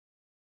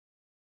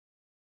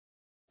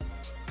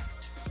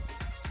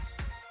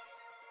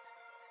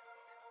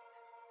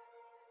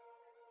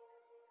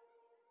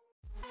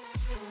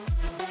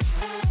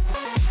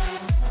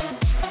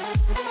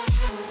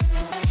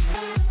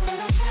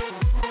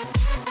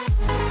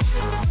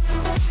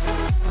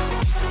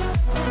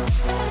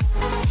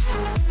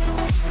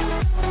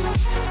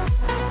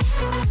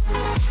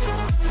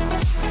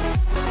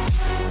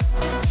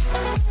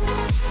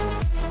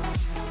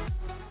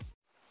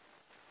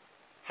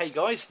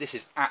guys, this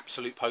is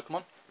Absolute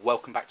Pokemon.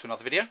 Welcome back to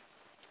another video.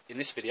 In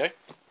this video,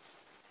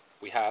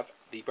 we have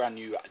the brand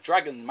new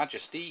Dragon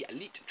Majesty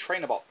Elite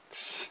Trainer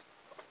Box.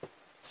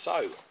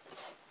 So,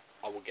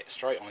 I will get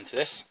straight on into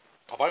this.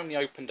 I've only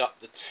opened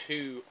up the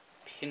 2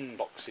 pin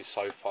boxes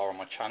so far on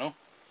my channel,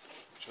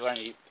 which was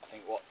only, I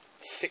think, what,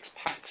 6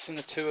 packs in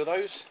the 2 of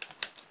those.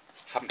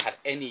 Haven't had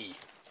any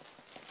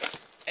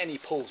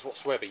pulls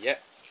whatsoever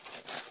yet.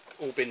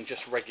 All been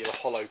just regular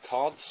holo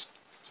cards.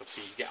 So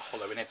obviously you get a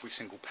holo in every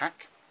single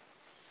pack.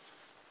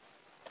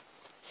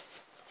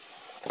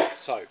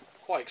 So,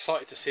 quite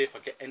excited to see if I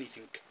get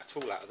anything at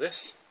all out of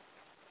this.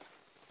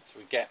 So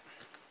we get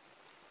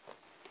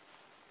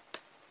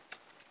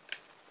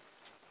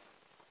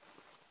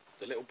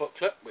the little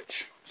booklet,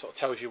 which sort of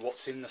tells you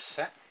what's in the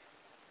set.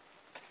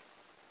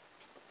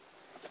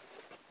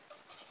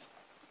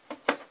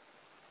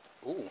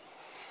 Ooh,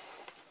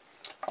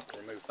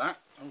 remove that.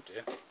 Oh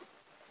dear.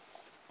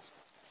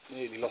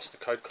 Nearly lost the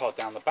code card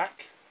down the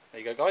back. There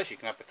you go, guys, you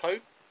can have the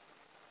code.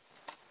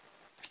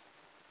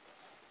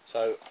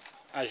 So,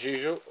 as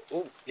usual,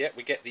 oh yeah,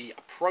 we get the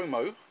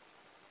promo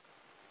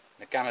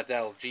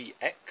Naganadel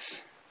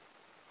GX.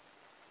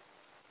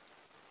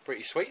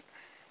 Pretty sweet.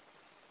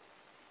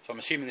 So I'm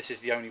assuming this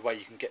is the only way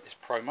you can get this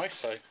promo,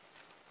 so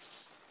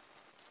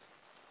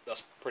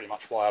that's pretty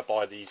much why I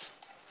buy these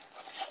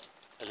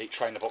Elite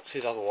Trainer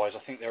boxes. Otherwise I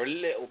think they're a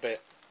little bit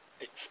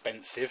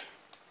expensive,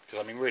 because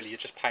I mean really you're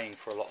just paying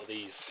for a lot of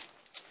these.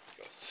 You've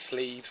got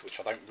sleeves, which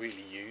I don't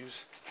really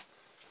use.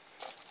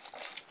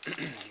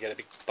 You get a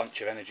big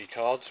bunch of energy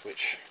cards,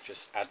 which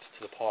just adds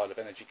to the pile of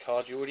energy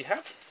cards you already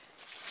have.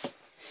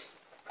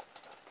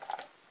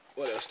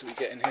 What else do we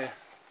get in here?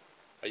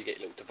 Oh, you get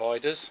your little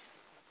dividers.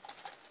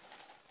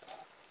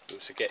 You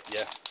also get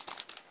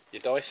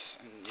your dice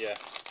and your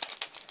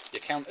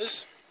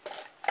counters.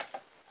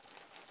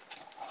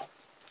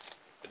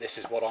 But this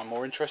is what I'm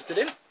more interested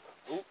in.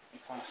 Oh, let me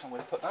find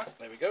somewhere to put that.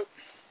 There we go.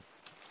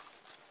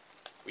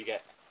 We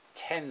get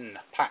 10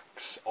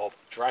 packs of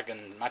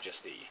Dragon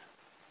Majesty.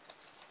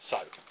 So,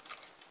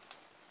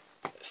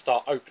 let's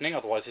start opening,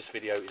 otherwise this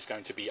video is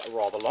going to be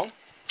rather long.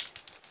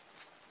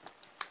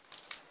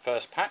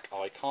 First pack,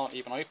 I can't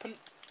even open.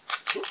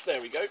 Oop,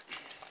 there we go.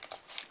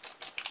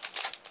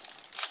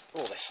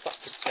 Oh, they're stuck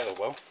together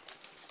well.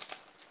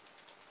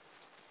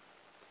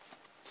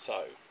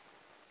 So,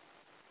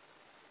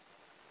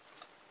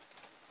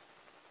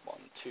 1,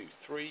 2,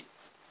 3,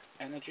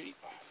 energy.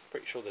 Oh, I'm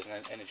pretty sure there's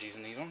energies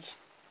in these ones.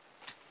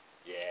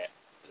 Yeah,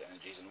 there's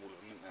energies in all of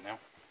them, isn't there now?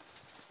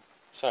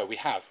 So we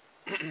have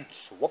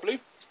Swablu,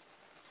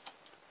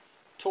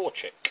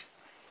 Torchic,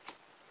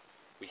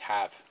 we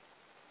have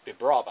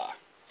Vibrava,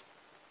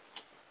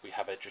 we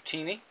have a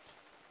Dratini,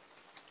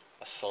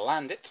 a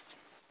Salandit,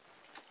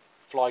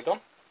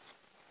 Flygon,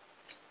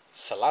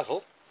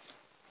 Salazzle,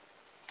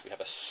 we have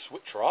a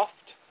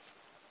Switchraft.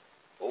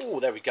 Oh,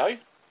 there we go.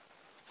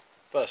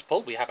 First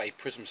pull, we have a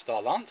Prism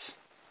Star Lance.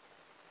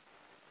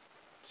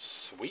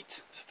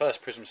 Sweet. It's the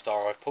first Prism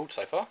Star I've pulled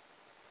so far.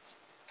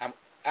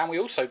 And we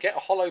also get a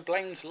Holo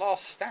Blaine's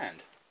Last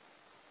Stand.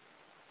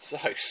 So,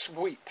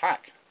 sweet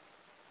pack.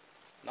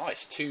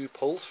 Nice, 2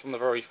 pulls from the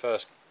very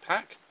first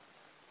pack.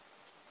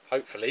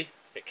 Hopefully,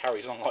 it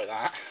carries on like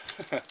that.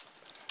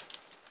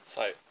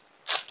 So,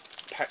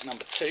 pack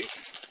number 2.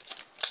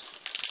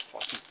 If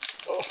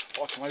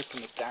I can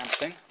open the damn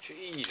thing.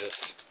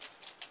 Jesus.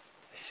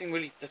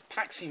 The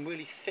packs seem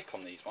really thick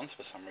on these ones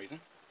for some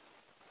reason.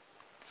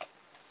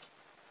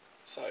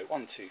 So,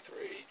 1, 2,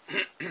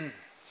 3.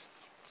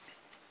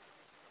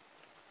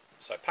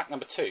 So pack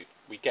number 2,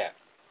 we get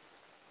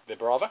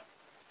Vibrava,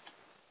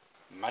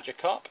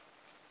 Magikarp,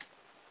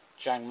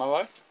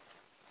 Jangmo-o,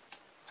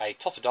 a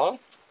Totodile,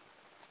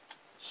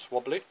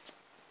 Swablu,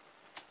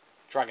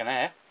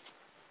 Dragonair,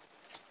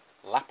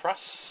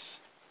 Lapras,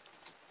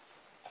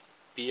 a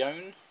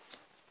Fione,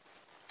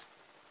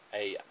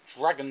 a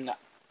Dragon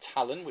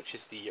Talon, which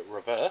is the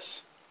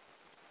reverse,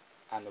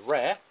 and the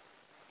rare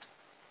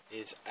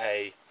is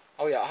a...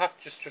 Oh yeah, I have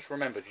just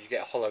remembered you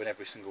get a holo in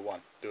every single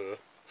one. Duh.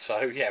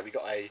 So yeah, we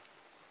got a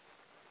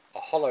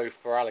holo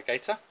for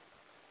Alligator,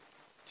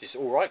 which is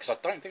alright, because I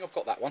don't think I've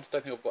got that one. I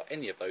don't think I've got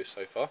any of those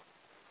so far.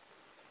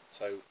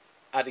 So,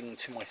 adding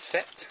to my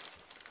set.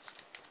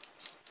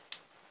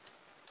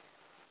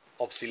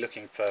 Obviously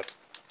looking for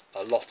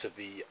a lot of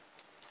the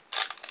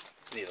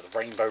either the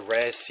rainbow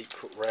rares,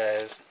 secret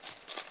rares.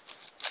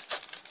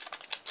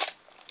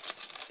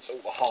 It's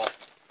all the hard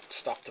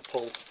stuff to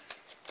pull.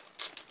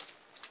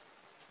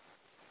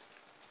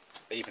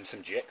 But even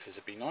some GXs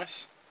would be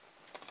nice.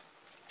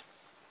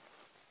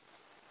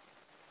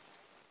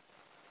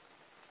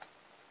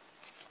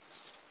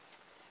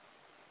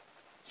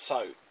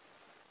 So,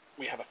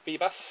 we have a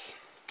Feebas,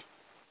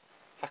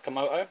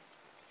 Hakamoto,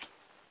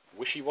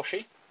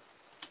 Wishy-Washy,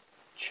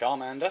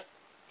 Charmander,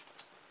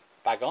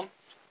 Bagon,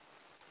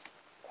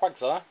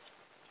 Quagsire,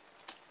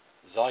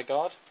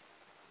 Zygarde,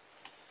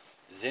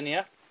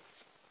 Zinnia.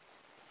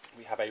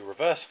 We have a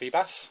reverse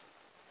Feebas,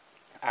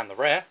 and the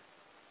rare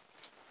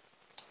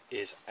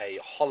is a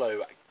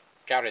holo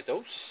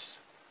Gyarados,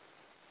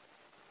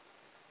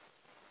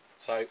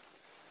 So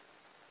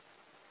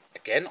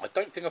again, I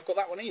don't think I've got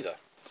that one either.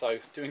 So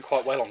doing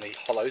quite well on the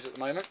hollows at the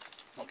moment.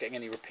 Not getting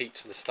any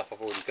repeats of the stuff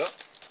I've already got,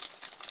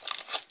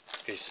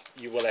 because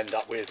you will end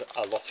up with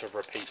a lot of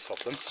repeats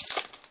of them.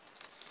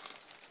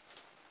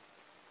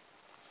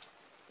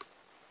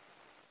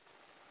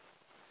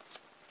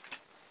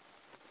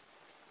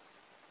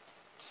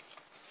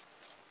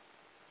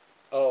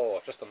 Oh,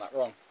 I've just done that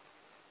wrong.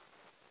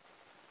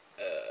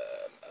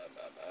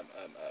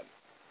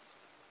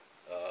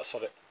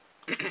 Sod it.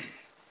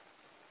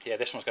 Yeah,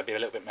 this one's going to be a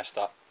little bit messed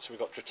up. So we've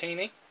got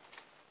Dratini,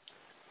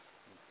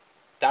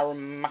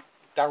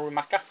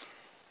 Darumaka,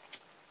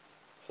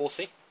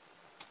 Horsey,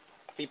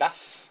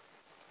 Feebas,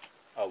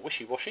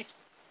 Wishy Washy.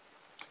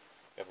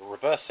 We have a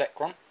Reverse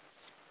Zekrom.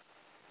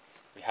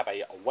 We have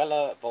a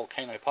Weller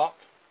Volcano Park.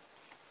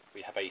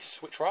 We have a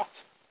Switch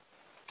Raft.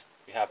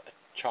 We have a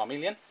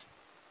Charmeleon.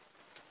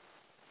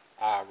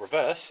 Our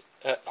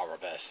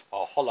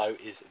holo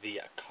is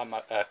the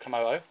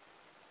Komodo.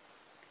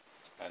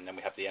 And then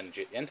we have the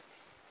energy at the end.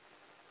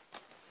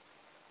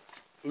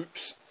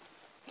 Oops.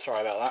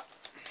 Sorry about that.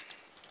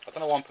 I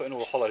don't know why I'm putting all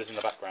the holos in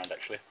the background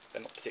actually.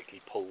 They're not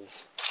particularly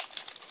pulls,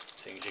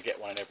 seeing as you get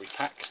one in every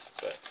pack.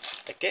 But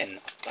again,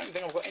 I don't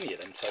think I've got any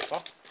of them so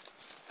far.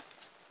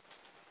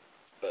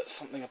 But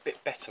something a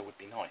bit better would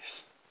be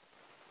nice.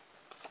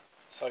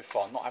 So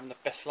far, not having the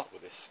best luck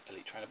with this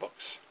Elite Trainer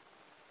box.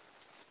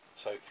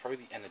 So throw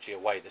the energy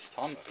away this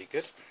time, that'd be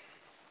good.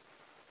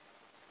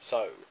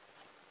 So,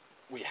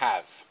 we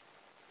have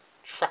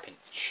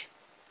Trapinch,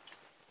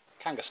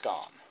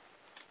 Kangaskhan,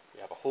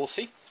 we have a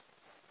Horsey,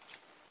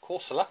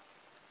 Corsola,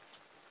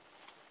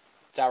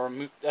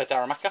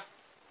 Darumaka,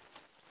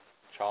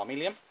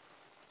 Charmeleon,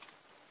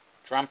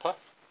 Drampa,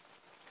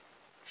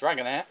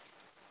 Dragonair,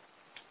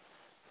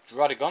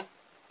 Druddigon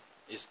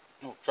is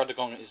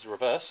the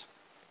reverse,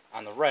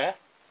 and the rare,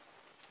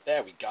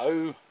 there we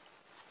go.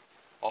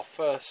 Our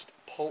first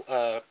pull,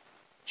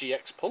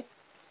 GX pull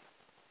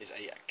is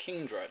a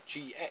Kingdra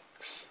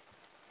GX.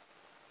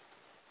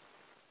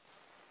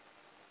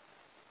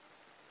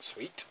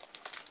 Sweet.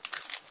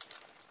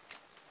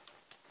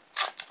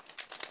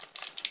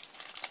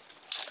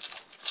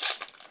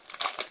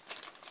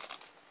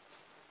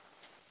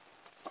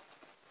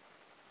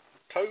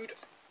 Code.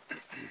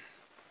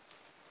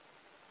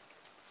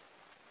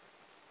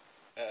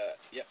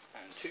 Yep,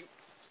 and 2.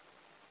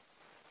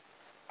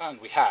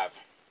 And we have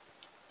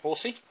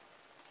Horsey,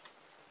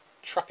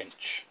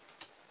 Trapinch,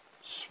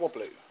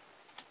 Swablu,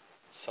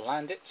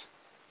 Salandit,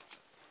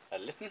 a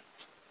Litten,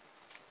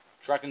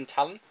 Dragon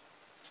Talon,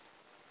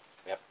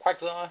 we have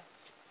Quagsire,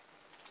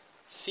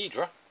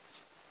 Seadra,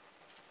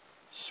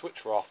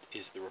 Switch Raft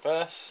is the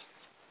reverse,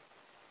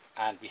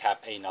 and we have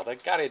another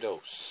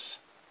Gyarados.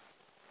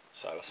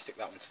 So I'll stick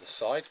that one to the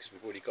side because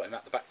we've already got him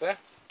at the back there.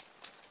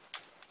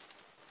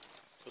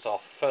 This was our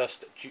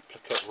first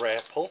duplicate rare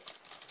pull.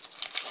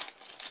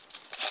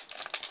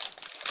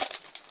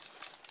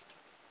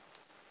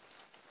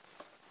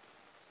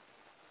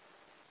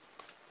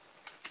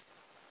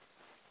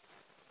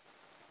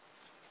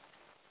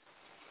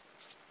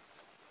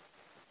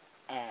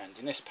 And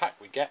in this pack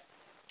we get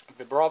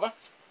Vibrava,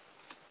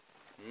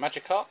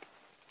 Magikarp,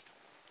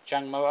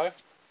 Jangmo-o,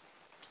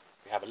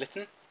 we have a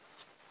Litten,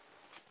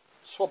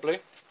 Swablu,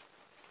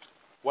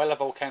 Weller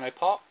Volcano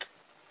Park,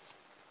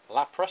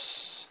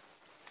 Lapras,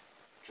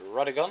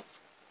 Druddigon.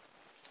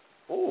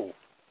 Ooh,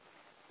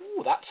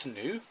 that's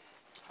new.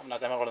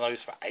 Haven't had one of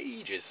those for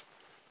ages.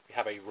 We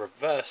have a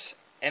reverse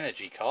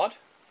energy card,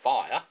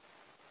 Fire,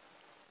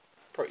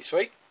 pretty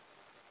sweet.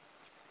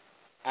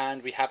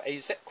 And we have a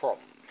Zekrom,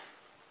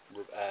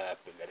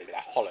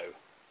 holo.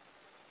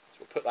 So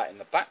we'll put that in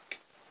the back.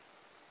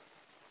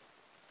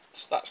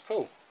 So that's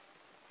cool.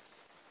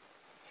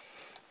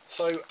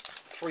 So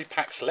 3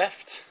 packs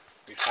left.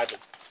 We've had,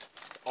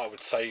 I would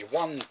say,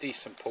 one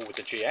decent pull with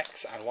the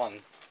GX and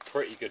one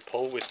pretty good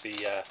pull with the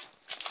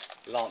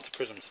Lance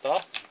Prism Star.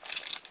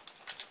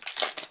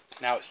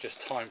 Now it's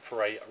just time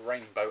for a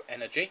Rainbow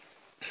Energy.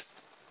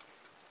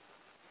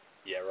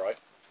 Yeah, right.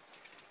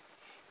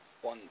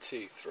 1,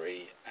 2,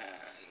 3,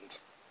 and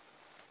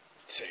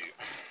 2.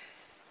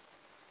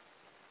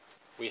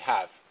 We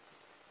have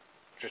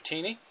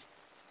Dratini,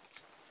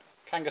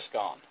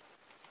 Kangaskhan,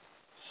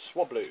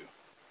 Swablu,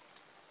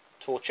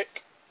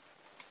 Torchic,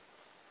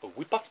 a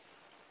Whipper,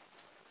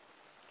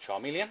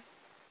 Charmeleon,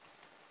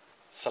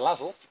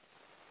 Salazzle,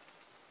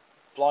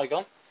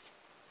 Flygon.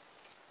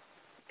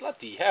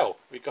 Bloody hell,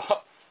 we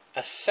got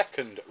a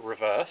second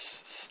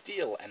reverse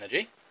Steel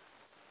Energy.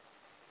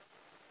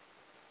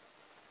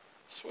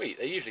 Sweet,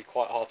 they're usually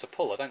quite hard to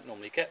pull. I don't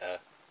normally get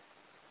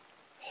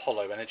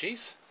holo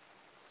energies.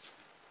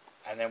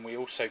 And then we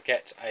also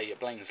get a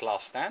Blaine's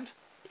Last Stand,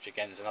 which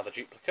again is another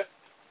duplicate.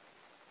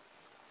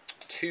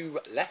 2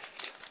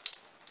 left.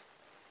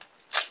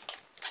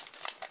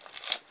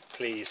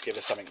 Please give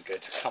us something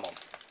good. Come on.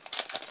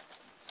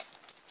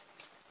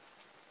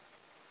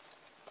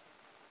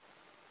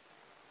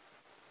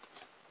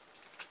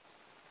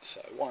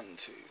 So 1,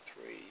 2,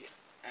 3,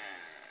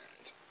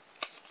 and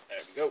there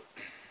we go.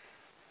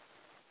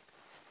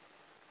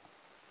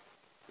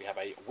 We have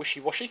a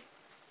Wishy-Washy,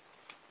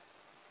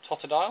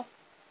 Totodile,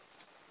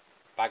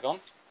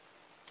 Bagon,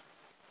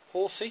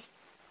 Horsey,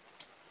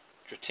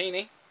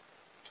 Dratini,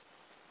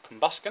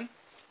 Combusken,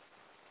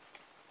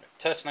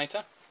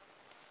 Turtonator.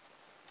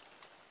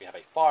 We have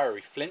a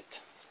Fiery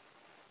Flint.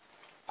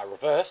 Our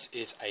reverse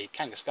is a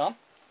Kangaskhan,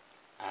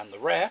 and the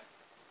rare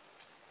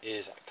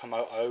is a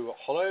Komodo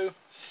Holo.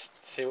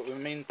 See what we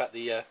mean about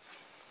the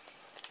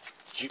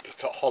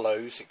duplicate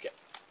holos? You get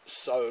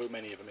so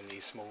many of them in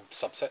these small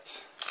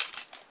subsets.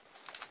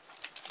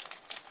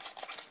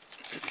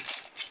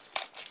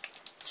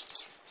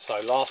 So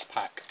last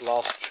pack,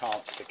 last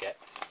chance to get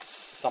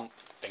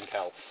something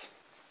else.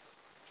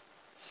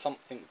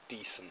 Something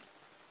decent.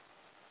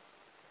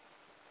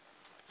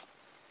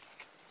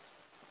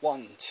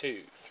 1,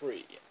 2,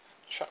 3.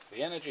 Chuck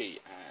the energy,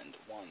 and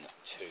 1,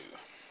 2.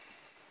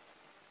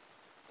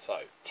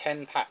 So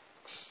 10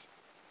 packs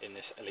in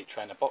this Elite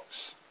Trainer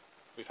box.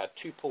 We've had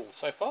 2 pulls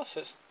so far, so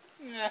it's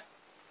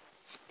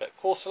But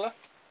Corsola,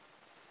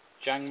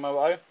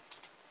 Jangmo-o,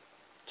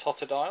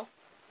 Totodile,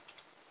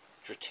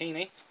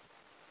 Dratini,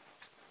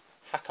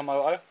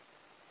 Hakamoto,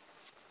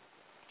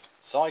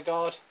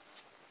 Zygarde,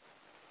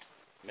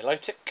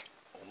 Milotic,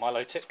 or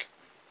Milotic.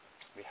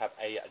 We have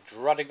a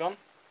Druddigon.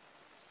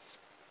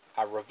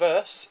 Our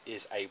reverse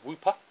is a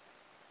Wooper.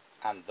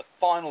 And the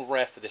final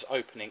rare for this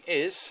opening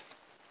is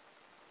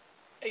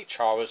a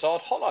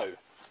Charizard Holo.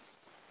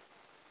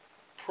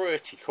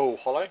 Pretty cool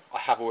holo. I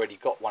have already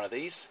got one of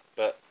these,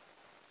 but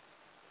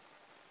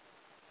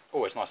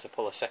always nice to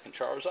pull a second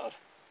Charizard.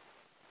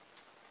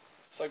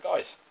 So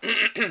guys,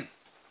 I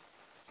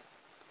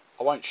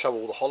won't show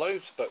all the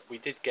holos, but we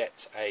did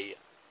get a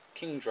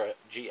Kingdra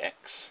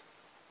GX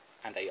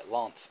and a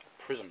Lance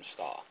Prism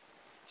Star.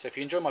 So if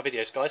you enjoy my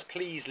videos guys,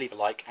 please leave a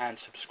like and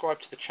subscribe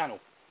to the channel.